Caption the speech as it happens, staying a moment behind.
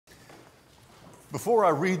Before I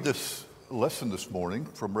read this lesson this morning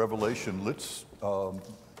from Revelation, let's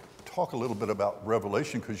talk a little bit about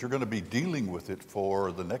Revelation, because you're going to be dealing with it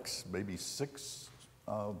for the next maybe 6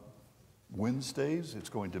 Wednesdays. It's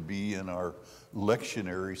going to be in our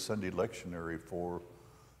lectionary, Sunday lectionary for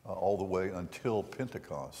all the way until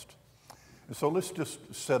Pentecost. And so let's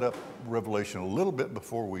just set up Revelation a little bit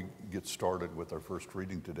before we get started with our first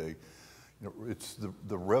reading today. You know, it's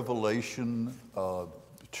the Revelation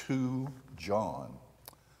to John,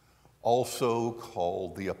 also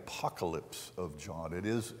called the Apocalypse of John. It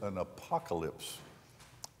is an apocalypse.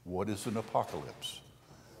 What is an apocalypse?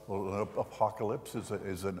 Well, an apocalypse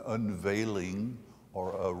is an unveiling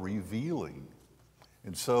or a revealing.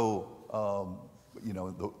 And so,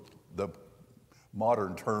 the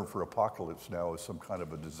modern term for apocalypse now is some kind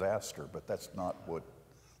of a disaster, but that's not what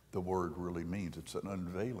the word really means. It's an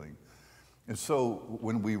unveiling. And so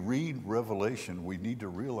when we read Revelation, we need to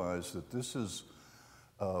realize that this is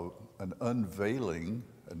an unveiling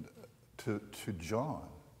to John.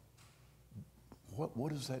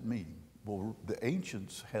 What does that mean? Well, the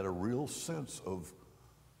ancients had a real sense of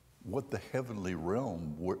what the heavenly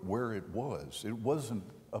realm, where it was. It wasn't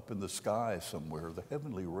up in the sky somewhere. The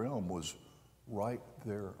heavenly realm was right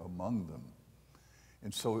there among them.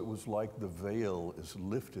 And so it was like the veil is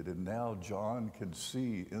lifted, and now John can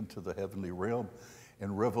see into the heavenly realm.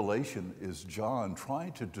 And Revelation is John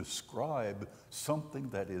trying to describe something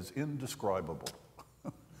that is indescribable.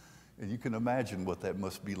 And you can imagine what that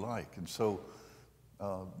must be like. And so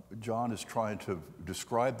John is trying to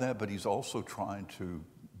describe that, but he's also trying to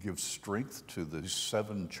give strength to the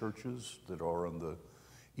 7 churches that are on the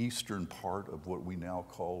eastern part of what we now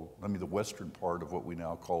call, the western part of what we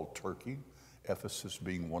now call Turkey, Ephesus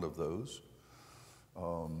being one of those.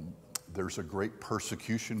 There's a great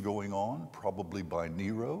persecution going on, probably by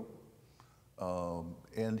Nero,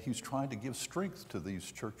 and he's trying to give strength to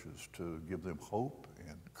these churches, to give them hope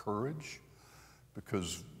and courage,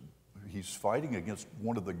 because he's fighting against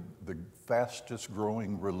one of the fastest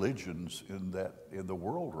growing religions in the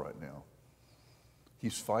world right now.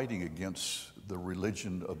 He's fighting against the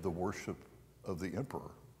religion of the worship of the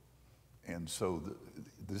emperor. And so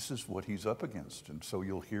this is what he's up against. And so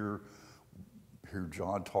you'll hear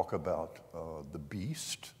John talk about the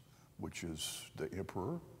beast, which is the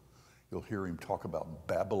emperor. You'll hear him talk about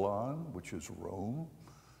Babylon, which is Rome.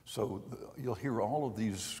 So you'll hear all of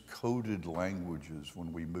these coded languages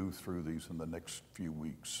when we move through these in the next few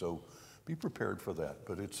weeks. So be prepared for that.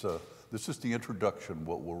 But this is the introduction,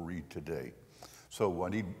 what we'll read today. So I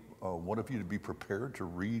need one of you to be prepared to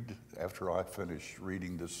read after I finish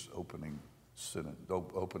reading this opening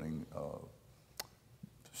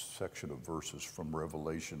section of verses from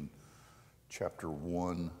Revelation chapter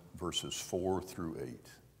 1, verses 4 through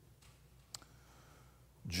 8.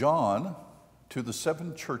 John, to the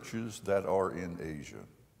 7 churches that are in Asia,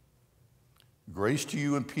 grace to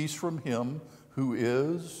you and peace from him who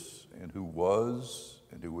is, and who was,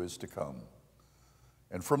 and who is to come,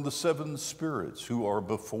 and from the 7 spirits who are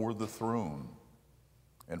before the throne,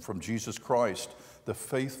 and from Jesus Christ, the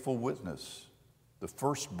faithful witness, the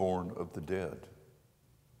firstborn of the dead,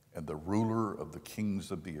 and the ruler of the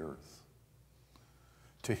kings of the earth.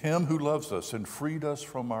 To him who loves us and freed us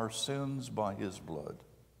from our sins by his blood,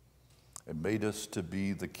 and made us to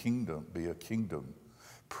be a kingdom,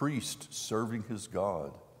 priest serving his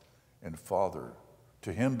God and Father.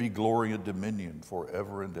 To him be glory and dominion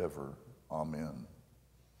forever and ever. Amen.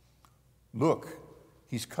 Look,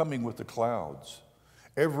 he's coming with the clouds.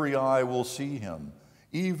 Every eye will see him,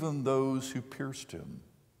 even those who pierced him.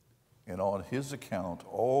 And on his account,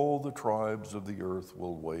 all the tribes of the earth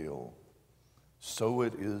will wail. So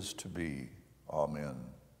it is to be. Amen.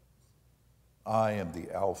 I am the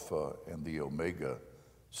Alpha and the Omega,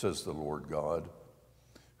 says the Lord God,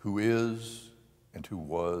 who is, and who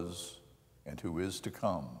was, and who is to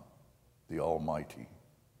come, the Almighty.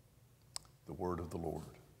 The word of the Lord.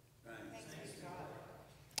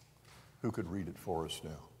 Who could read it for us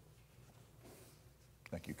now?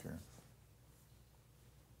 Thank you, Karen.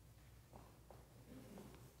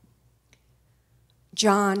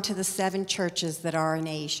 John, to the 7 churches that are in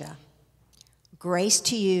Asia, grace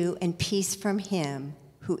to you and peace from him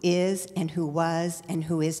who is and who was and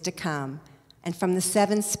who is to come, and from the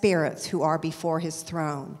 7 spirits who are before his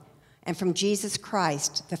throne, and from Jesus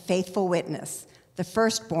Christ, the faithful witness, the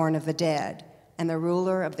firstborn of the dead, and the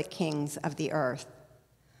ruler of the kings of the earth.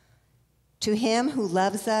 To him who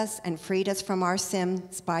loves us and freed us from our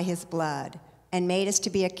sins by his blood, and made us to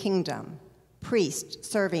be a kingdom, priest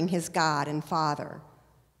serving his God and Father.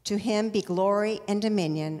 To him be glory and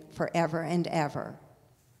dominion forever and ever.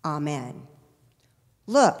 Amen.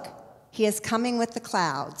 Look, He is coming with the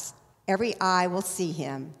clouds. Every eye will see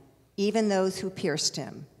him, even those who pierced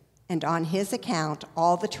him. And on his account,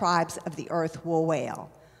 all the tribes of the earth will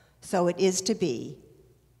wail. So it is to be.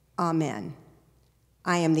 Amen.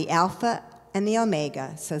 I am the Alpha and the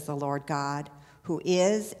Omega, says the Lord God, who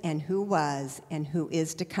is and who was and who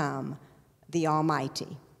is to come, the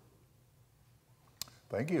Almighty.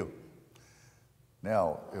 Thank you.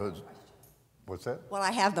 Now, what's that? Well,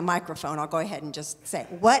 I have the microphone. I'll go ahead and just say,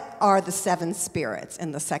 what are the seven spirits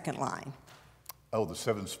in the second line? Oh, the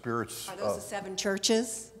seven spirits. Are those the seven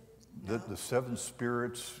churches? The seven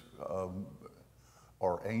spirits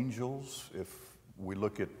are angels. If we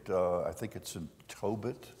look at, I think it's in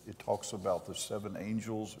Tobit, it talks about the seven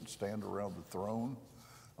angels that stand around the throne.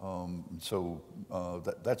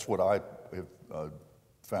 That's what I have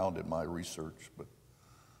found in my research. But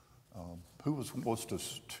who wants to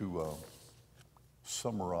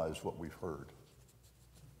summarize what we've heard?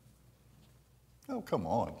 Oh, come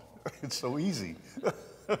on. It's so easy.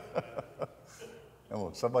 Come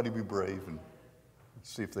on, somebody be brave and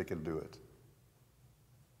see if they can do it.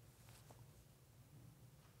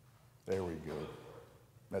 There we go.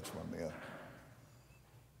 That's my man.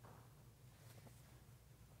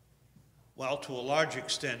 Well, to a large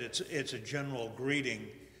extent, it's a general greeting,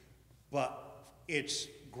 but it's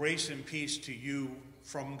grace and peace to you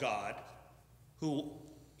from God, who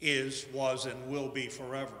is, was, and will be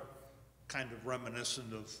forever, kind of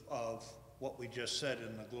reminiscent of what we just said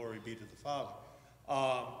in the glory be to the Father.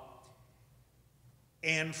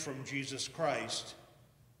 And from Jesus Christ,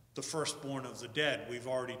 the firstborn of the dead. We've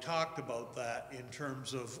already talked about that in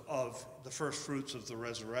terms of the first fruits of the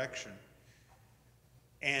resurrection.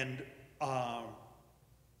 And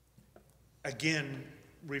again,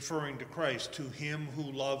 referring to Christ, to him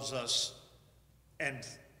who loves us and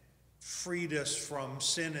freed us from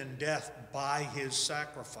sin and death by his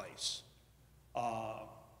sacrifice,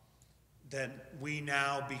 then we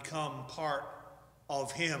now become part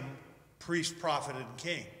of him, priest, prophet, and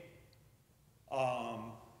king.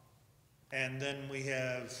 And then we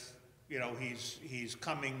have, he's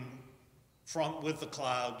coming with the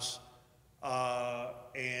clouds,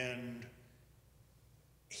 and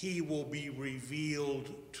he will be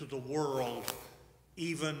revealed to the world,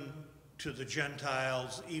 even to the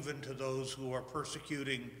Gentiles, even to those who are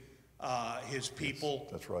persecuting his people.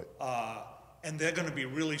 Yes, that's right. And they're going to be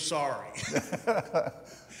really sorry.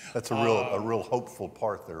 That's a real hopeful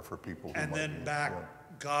part there for people. And then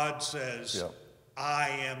God says, I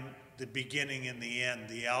am the beginning and the end,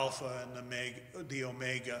 the Alpha and the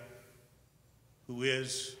Omega, who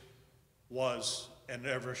is, was, and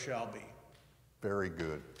ever shall be. Very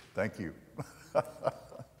good. Thank you.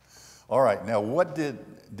 All right. Now, what did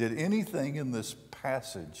anything in this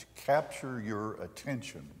passage capture your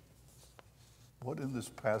attention? What in this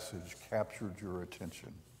passage captured your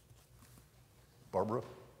attention? Barbara?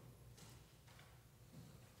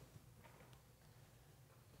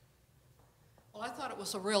 Well, I thought it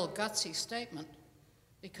was a real gutsy statement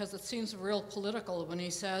because it seems real political when he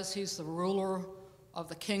says he's the ruler of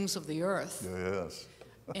the kings of the earth. Yes.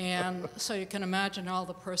 And so you can imagine all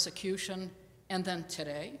the persecution, and then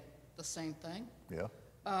today, the same thing. Yeah.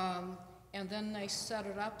 And then they set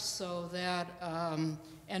it up so that,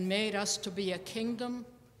 and made us to be a kingdom,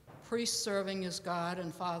 priest serving as God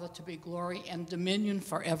and Father to be glory and dominion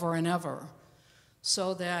forever and ever.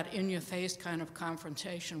 So that in-your-face kind of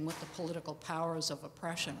confrontation with the political powers of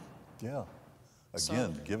oppression. Yeah.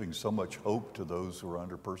 Again, giving so much hope to those who are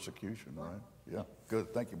under persecution, right? Yeah.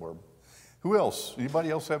 Good. Thank you, Barbara. Who else?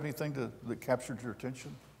 Anybody else have anything that captured your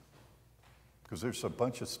attention? Because there's a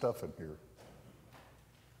bunch of stuff in here.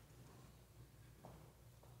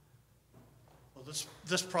 Well,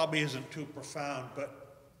 this probably isn't too profound,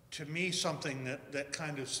 but to me something that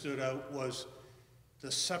kind of stood out was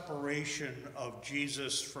the separation of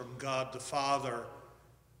Jesus from God the Father.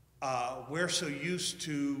 We're so used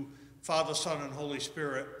to Father, Son, and Holy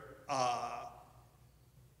Spirit,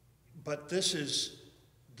 but this is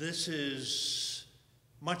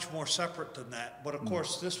much more separate than that. But of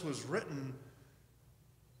course, this was written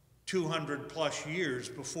 200 plus years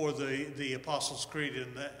before the Apostles' Creed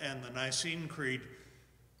and the Nicene Creed.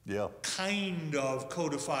 Yeah. Kind of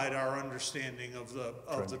codified our understanding of the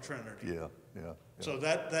Trinity. Yeah. So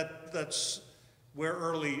that's where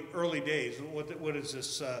early days. What is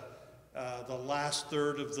this? The last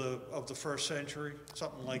third of the first century,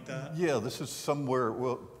 something like that. Yeah, this is somewhere.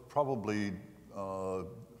 Well, probably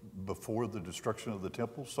before the destruction of the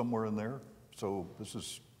temple, somewhere in there. So this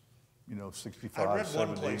is, 65. I read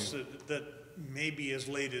 70. one place that maybe as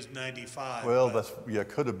late as 95. Well,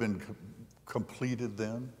 could completed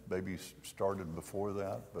then, maybe started before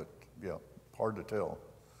that, but yeah, hard to tell.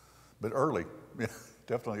 But early, yeah,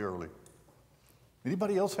 definitely early.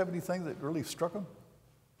 Anybody else have anything that really struck them?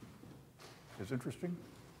 Is interesting?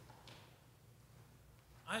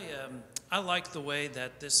 I like the way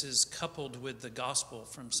that this is coupled with the gospel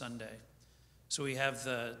from Sunday. So we have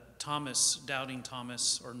the Thomas, doubting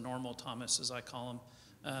Thomas, or normal Thomas as I call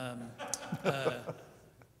him,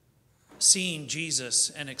 seeing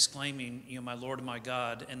Jesus and exclaiming, my Lord and my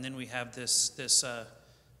God. And then we have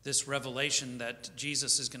this revelation that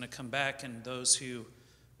Jesus is going to come back, and those who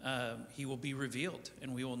he will be revealed,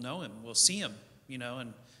 and we will know him, we'll see him,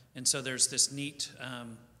 and so there's this neat, I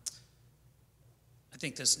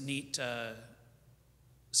think this neat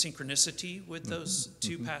synchronicity with those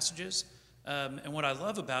two passages. And what I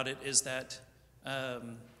love about it is that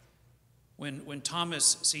when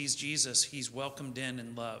Thomas sees Jesus, he's welcomed in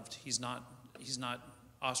and loved. He's not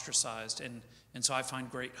ostracized, and so I find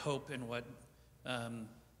great hope in what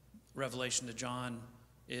Revelation to John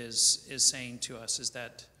is saying to us, is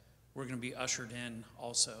that we're going to be ushered in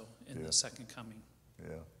also in the second coming.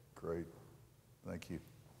 Yeah, great. Thank you.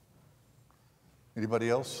 Anybody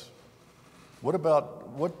else? What about,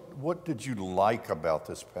 what did you like about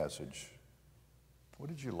this passage? What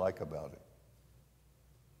did you like about it?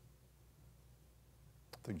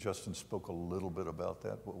 I think Justin spoke a little bit about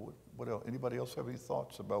that. What else? Anybody else have any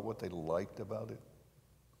thoughts about what they liked about it?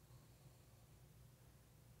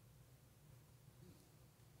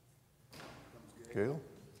 Gail?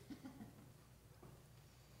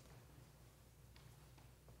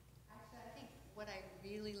 Actually, I think what I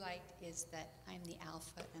really liked is that I'm the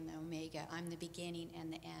Alpha and the Omega. I'm the beginning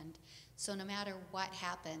and the end. So no matter what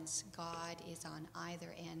happens, God is on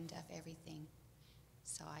either end of everything.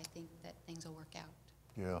 So I think that things will work out.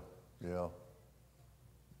 Yeah.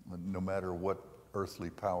 No matter what earthly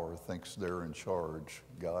power thinks they're in charge,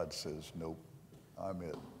 God says, nope, I'm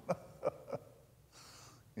it.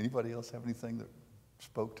 Anybody else have anything that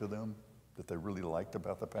spoke to them that they really liked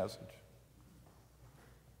about the passage?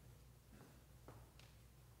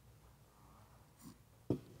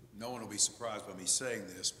 No one will be surprised by me saying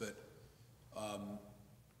this, but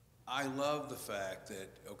I love the fact that,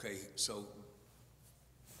 okay, so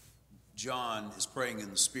John is praying in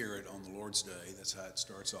the Spirit on the Lord's Day. That's how it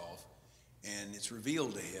starts off. And it's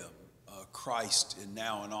revealed to him Christ and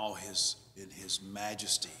now in all his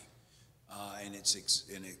majesty. And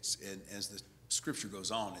as the scripture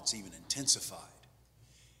goes on, it's even intensified.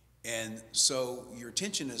 And so your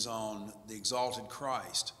attention is on the exalted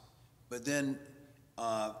Christ, but then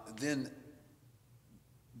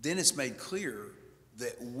it's made clear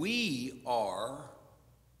that we are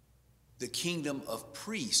the kingdom of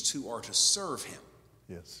priests who are to serve him.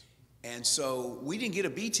 Yes. And so we didn't get a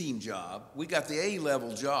B-team job. We got the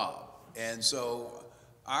A-level job. And so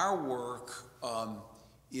our work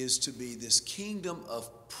is to be this kingdom of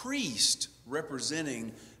priests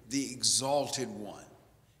representing the exalted one.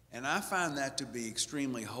 And I find that to be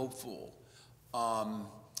extremely hopeful.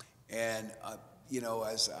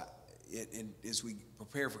 As we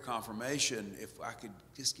prepare for confirmation, if I could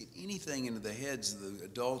just get anything into the heads of the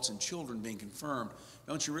adults and children being confirmed,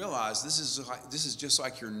 don't you realize this is just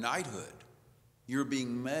like your knighthood? You're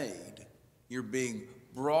being made, you're being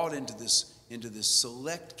brought into this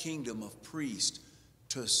select kingdom of priests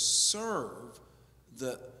to serve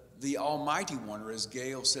the Almighty One, or as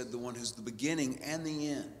Gail said, the one who's the beginning and the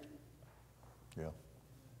end. Yeah.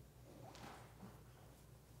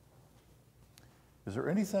 Is there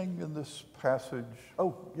anything in this passage?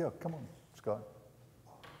 Oh, yeah, come on, Scott.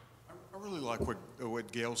 I really like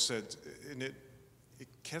what Gail said, and it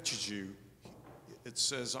catches you. It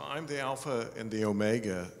says, I'm the Alpha and the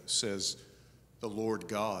Omega, says the Lord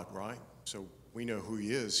God, right? So we know who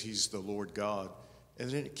he is. He's the Lord God. And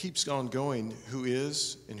then it keeps on going, who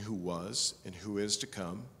is and who was and who is to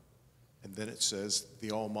come. And then it says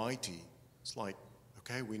the Almighty. It's like,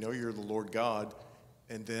 okay, we know you're the Lord God.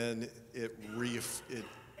 And then it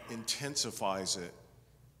intensifies it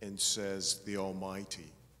and says the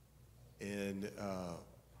Almighty. And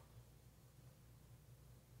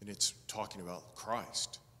it's talking about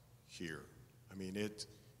Christ here. I mean, it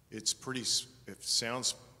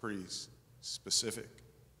sounds pretty specific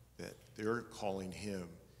that they're calling him.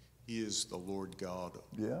 He is the Lord God,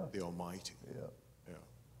 the Almighty. Yeah. Yeah.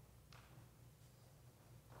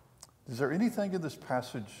 Is there anything in this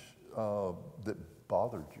passage that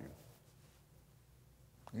bothered you?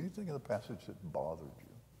 Anything in the passage that bothered you?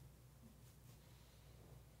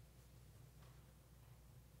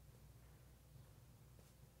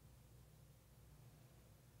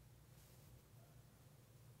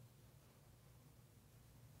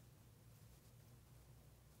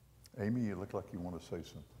 Amy, you look like you want to say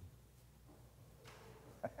something.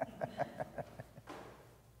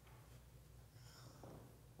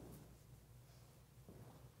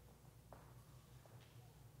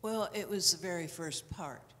 Well, it was the very first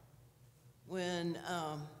part when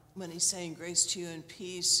he's saying grace to you and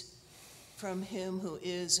peace from him who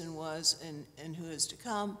is and was and who is to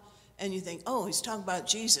come, and you think, oh, he's talking about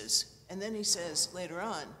Jesus, and then he says later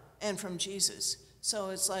on, and from Jesus. So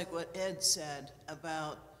it's like what Ed said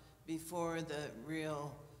about before the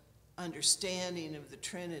real understanding of the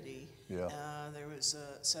Trinity, Yeah. there was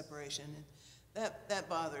a separation. And that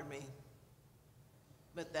bothered me,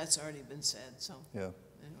 but that's already been said, so. Yeah.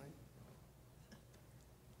 Anyway.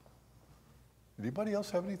 Anybody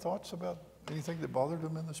else have any thoughts about anything that bothered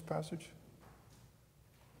them in this passage?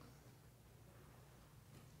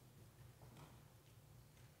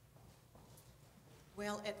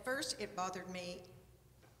 Well, at first it bothered me.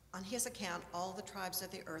 On his account, all the tribes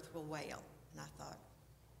of the earth will wail. And I thought,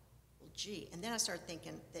 well, gee. And then I started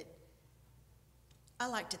thinking that I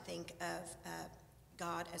like to think of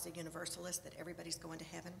God as a universalist, that everybody's going to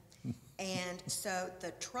heaven. And so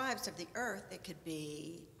the tribes of the earth, it could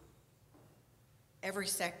be every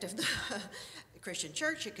sect of the Christian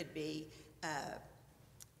church, it could be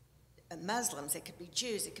Muslims, it could be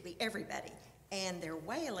Jews, it could be everybody. And they're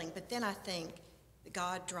wailing, but then I think that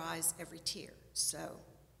God dries every tear. So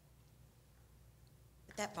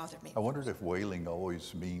but that bothered me. I wondered if wailing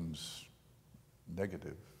always means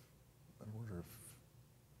negative. I wonder if...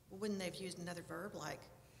 Well, wouldn't they have used another verb like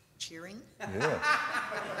cheering? Yeah.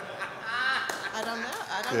 I don't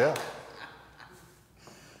know. Yeah.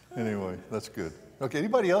 Anyway, that's good. Okay,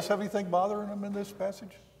 anybody else have anything bothering them in this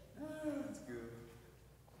passage? That's good.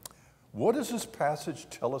 What does this passage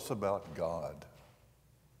tell us about God?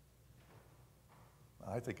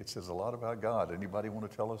 I think it says a lot about God. Anybody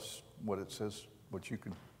want to tell us what it says, what you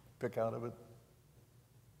can pick out of it?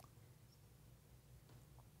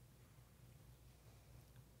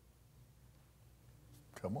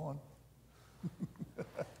 Come on.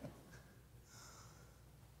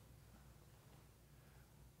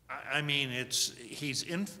 I mean,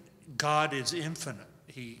 God is infinite.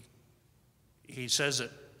 He says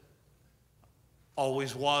it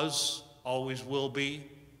always was, always will be.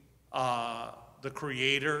 The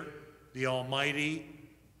Creator, the Almighty.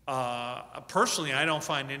 Personally, I don't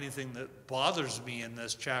find anything that bothers me in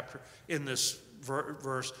this chapter, in this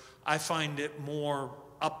verse. I find it more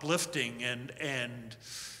uplifting and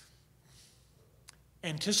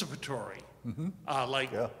anticipatory. Mm-hmm.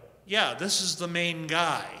 Yeah, this is the main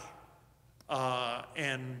guy.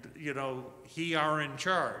 And, he are in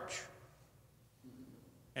charge.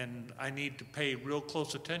 And I need to pay real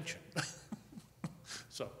close attention.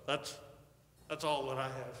 So that's all that I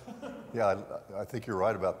have. Yeah, I think you're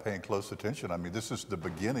right about paying close attention. I mean, this is the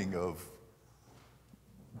beginning of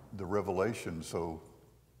the revelation, so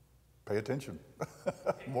pay attention.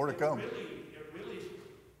 More to come. It really,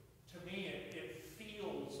 to me, it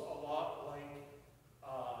feels a lot like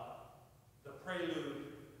the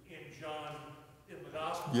prelude in John, in the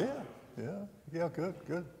Gospel. Yeah,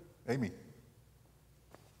 good. Amy.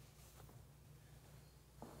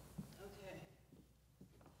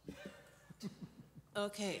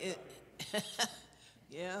 Okay,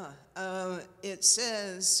 it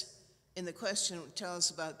says in the question, tell us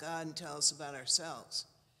about God and tell us about ourselves.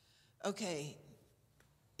 Okay,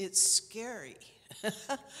 it's scary.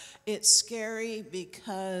 It's scary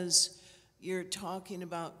because you're talking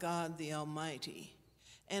about God the Almighty.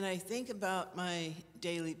 And I think about my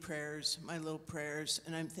daily prayers, my little prayers,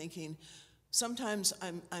 and I'm thinking, sometimes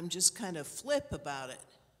I'm just kind of flip about it.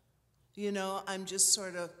 I'm just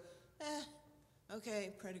sort of,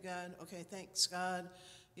 okay, pray to God. Okay, thanks, God.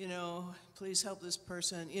 Please help this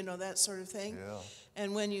person. That sort of thing. Yeah.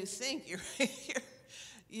 And when you think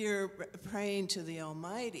you're praying to the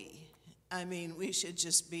Almighty, I mean, we should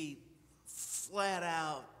just be flat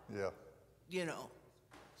out. Yeah.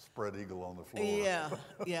 Spread eagle on the floor.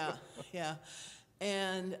 Yeah.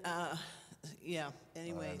 And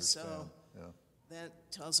anyway, so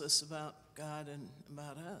that tells us about God and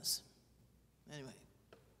about us. Anyway.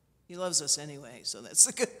 He loves us anyway, so that's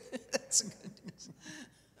a good news.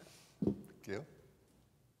 Gail?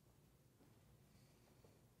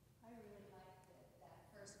 I really like that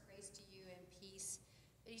first, grace to you and peace.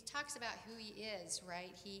 But he talks about who he is,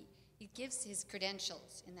 right? He gives his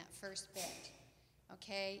credentials in that first bit.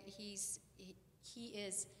 Okay? He is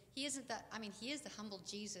the humble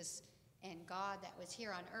Jesus and God that was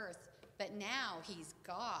here on earth, but now he's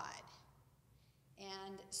God.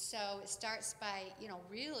 And so it starts by,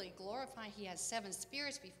 really glorifying. He has 7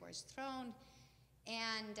 spirits before his throne.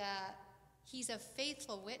 And he's a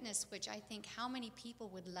faithful witness, which I think how many people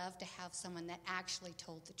would love to have someone that actually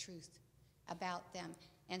told the truth about them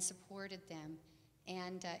and supported them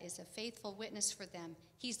and is a faithful witness for them.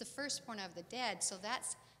 He's the firstborn of the dead, so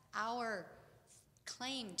that's our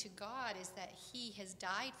claim to God, is that he has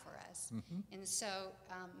died for us. And so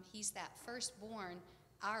he's that firstborn,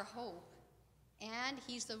 our hope, and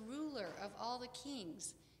he's the ruler of all the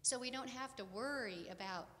kings. So we don't have to worry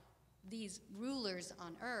about these rulers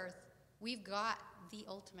on earth. We've got the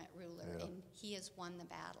ultimate ruler, and he has won the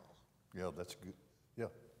battle. Yeah, that's good. Yeah,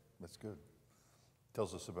 that's good.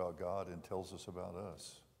 Tells us about God and tells us about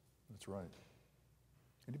us. That's right.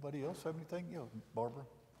 Anybody else have anything? Yeah, Barbara?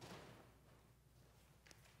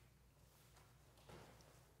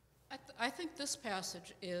 I think this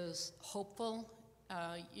passage is hopeful,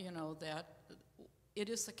 that it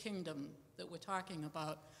is the kingdom that we're talking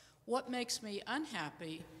about. What makes me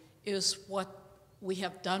unhappy is what we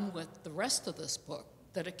have done with the rest of this book,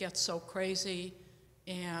 that it gets so crazy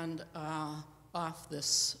and off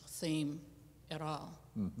this theme at all.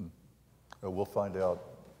 We'll find out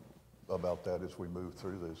about that as we move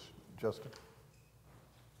through this. Justin?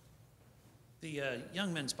 The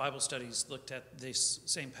Young Men's Bible Studies looked at this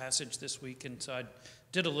same passage this week, and so I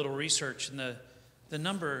did a little research, and the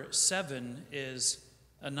number 7 is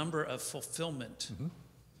a number of fulfillment.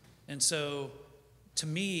 And so, to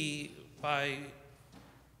me, by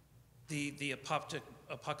the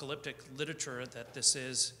apocalyptic literature that this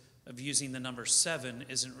is, of using the number 7,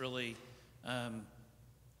 isn't really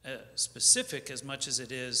specific as much as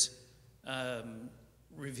it is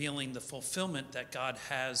revealing the fulfillment that God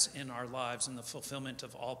has in our lives and the fulfillment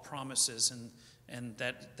of all promises, and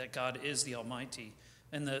that God is the Almighty.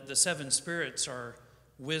 And the 7 spirits are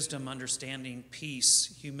wisdom, understanding,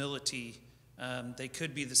 peace, humility. They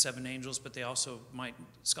could be the 7 angels, but they also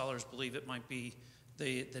scholars believe it might be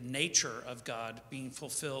the nature of God being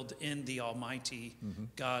fulfilled in the Almighty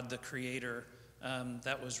God, the Creator,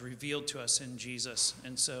 that was revealed to us in Jesus.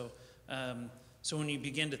 And so when you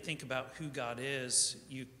begin to think about who God is,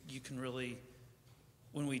 you can really,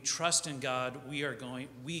 when we trust in God,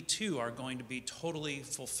 we too are going to be totally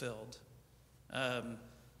fulfilled.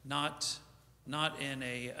 Not in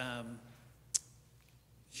a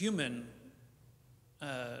human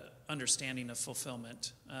understanding of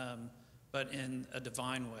fulfillment, but in a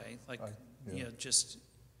divine way, just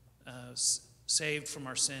saved from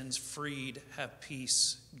our sins, freed, have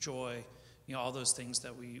peace, joy, all those things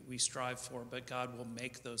that we strive for, but God will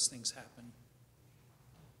make those things happen.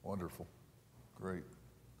 Wonderful. Great.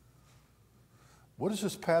 What does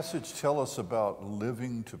this passage tell us about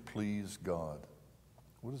living to please God?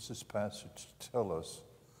 What does this passage tell us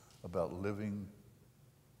about living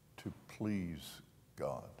to please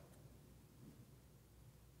God?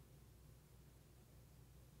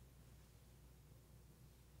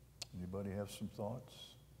 Anybody have some thoughts?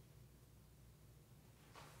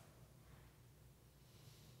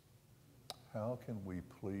 How can we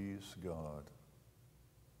please God?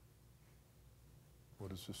 What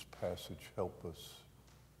does this passage help us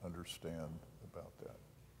understand about that?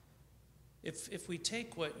 If we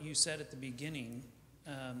take what you said at the beginning,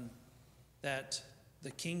 that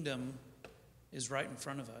the kingdom is right in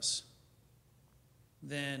front of us,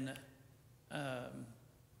 then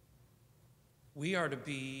we are to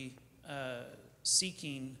be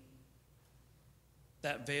seeking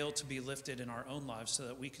that veil to be lifted in our own lives so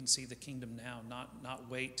that we can see the kingdom now, not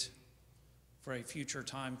wait for a future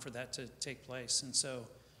time for that to take place. And so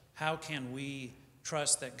how can we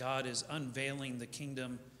trust that God is unveiling the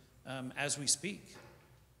kingdom as we speak?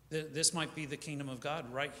 This might be the kingdom of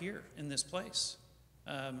God right here in this place,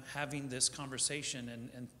 having this conversation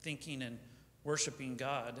and thinking and worshiping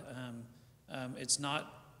God. It's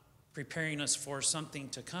not preparing us for something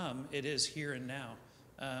to come. It is here and now.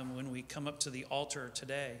 When we come up to the altar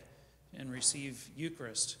today and receive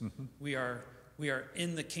Eucharist, we are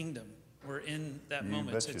in the kingdom. We're in that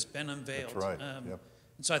moment. It's been unveiled. That's right. And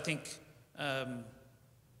so I think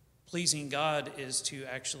pleasing God is to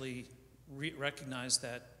actually recognize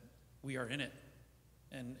that we are in it,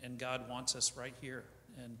 and God wants us right here,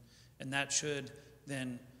 and that should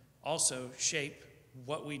then also shape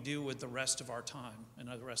what we do with the rest of our time and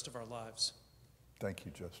the rest of our lives. Thank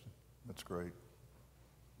you, Justin. That's great.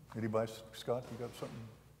 Anybody, Scott, you got something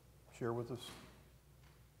to share with us?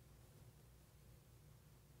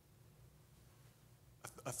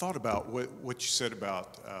 I thought about what you said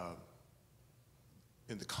about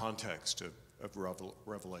in the context of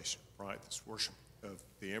Revelation, right? This worship of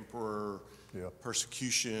the emperor,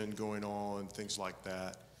 persecution going on, things like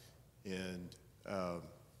that. And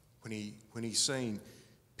when he's saying,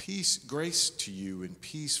 peace, grace to you and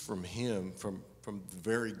peace from him, from the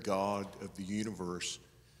very God of the universe,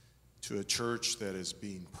 to a church that is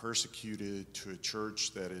being persecuted, to a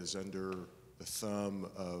church that is under the thumb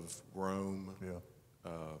of Rome. Yeah.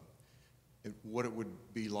 And what it would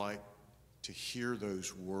be like to hear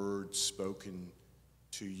those words spoken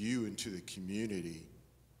to you and to the community,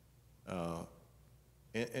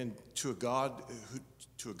 and to a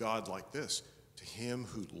God like this, to him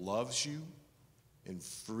who loves you and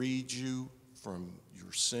freed you from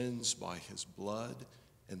your sins by his blood,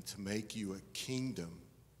 and to make you a kingdom,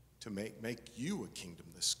 to make you a kingdom,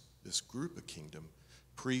 this group a kingdom,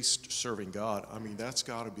 priest serving God. I mean, that's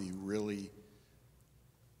got to be really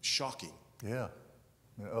shocking. Yeah.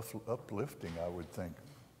 Uplifting, I would think.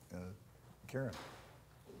 Karen.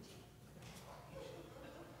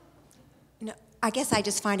 No, I guess I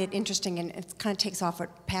just find it interesting, and it kind of takes off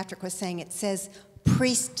what Patrick was saying. It says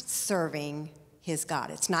priest serving his God.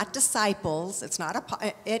 It's not disciples. It's not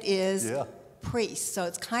it is priests. So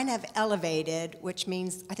it's kind of elevated, which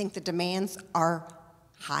means I think the demands are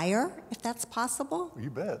higher, if that's possible. You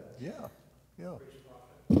bet. Yeah. Yeah.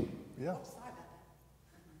 Yeah.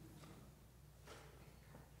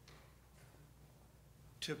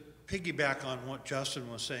 To piggyback on what Justin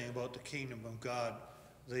was saying about the kingdom of God,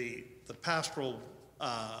 the pastoral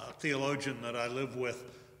theologian that I live with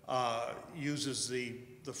uses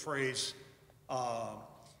the phrase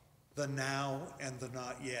the now and the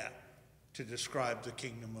not yet to describe the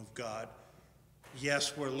kingdom of God.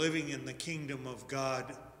 Yes, we're living in the kingdom of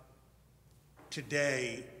God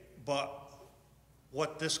today, but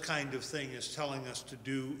what this kind of thing is telling us to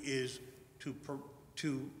do is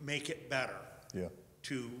to make it better. Yeah.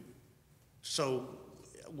 So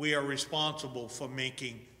we are responsible for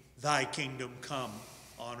making thy kingdom come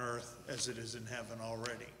on earth as it is in heaven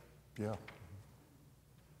already. Yeah.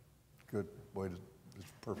 Good way to,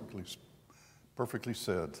 it's perfectly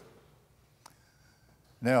said.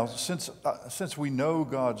 Now, since we know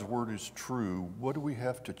God's word is true, what do we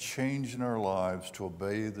have to change in our lives to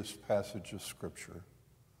obey this passage of Scripture?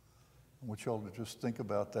 I want y'all to just think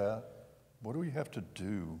about that. What do we have to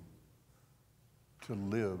do to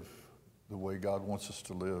live the way God wants us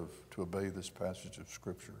to live, to obey this passage of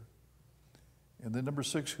Scripture? And then number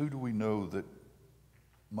 6, who do we know that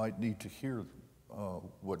might need to hear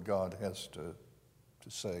what God has to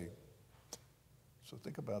say? So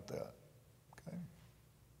think about that, okay?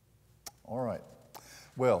 All right.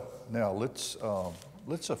 Well, now let's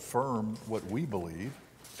affirm what we believe.